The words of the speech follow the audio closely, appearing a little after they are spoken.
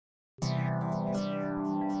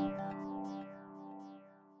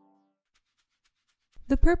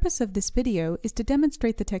The purpose of this video is to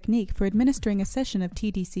demonstrate the technique for administering a session of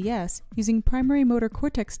tDCS using primary motor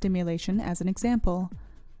cortex stimulation as an example.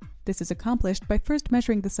 This is accomplished by first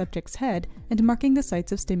measuring the subject's head and marking the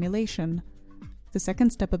sites of stimulation. The second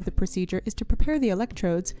step of the procedure is to prepare the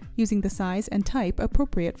electrodes using the size and type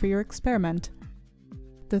appropriate for your experiment.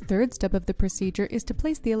 The third step of the procedure is to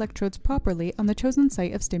place the electrodes properly on the chosen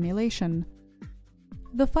site of stimulation.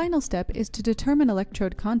 The final step is to determine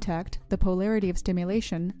electrode contact, the polarity of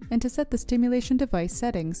stimulation, and to set the stimulation device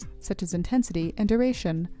settings, such as intensity and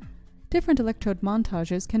duration. Different electrode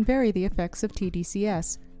montages can vary the effects of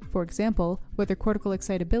tDCS. For example, whether cortical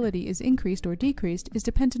excitability is increased or decreased is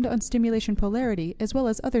dependent on stimulation polarity as well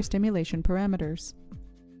as other stimulation parameters.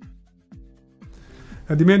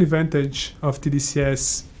 The main advantage of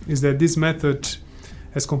tDCS is that this method,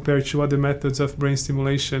 as compared to other methods of brain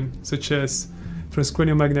stimulation, such as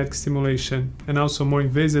transcranial magnetic stimulation, and also more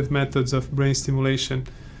invasive methods of brain stimulation,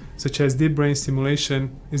 such as deep brain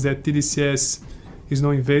stimulation, is that tDCS is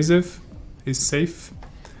non-invasive, is safe,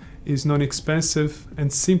 is non-expensive,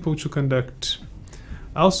 and simple to conduct.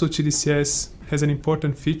 Also, tDCS has an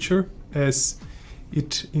important feature as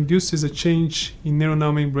it induces a change in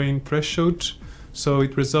neuronal membrane threshold, so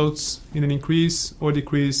it results in an increase or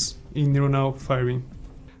decrease in neuronal firing.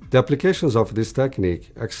 The applications of this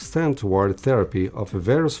technique extend toward therapy of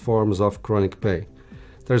various forms of chronic pain.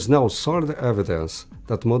 There is now solid evidence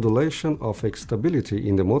that modulation of excitability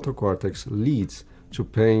in the motor cortex leads to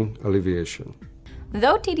pain alleviation.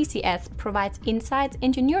 Though tDCS provides insights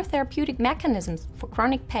into neurotherapeutic mechanisms for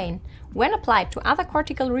chronic pain, when applied to other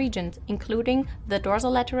cortical regions, including the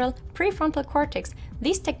dorsolateral prefrontal cortex,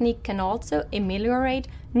 this technique can also ameliorate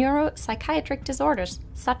neuropsychiatric disorders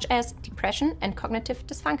such as depression and cognitive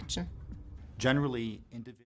dysfunction. Generally,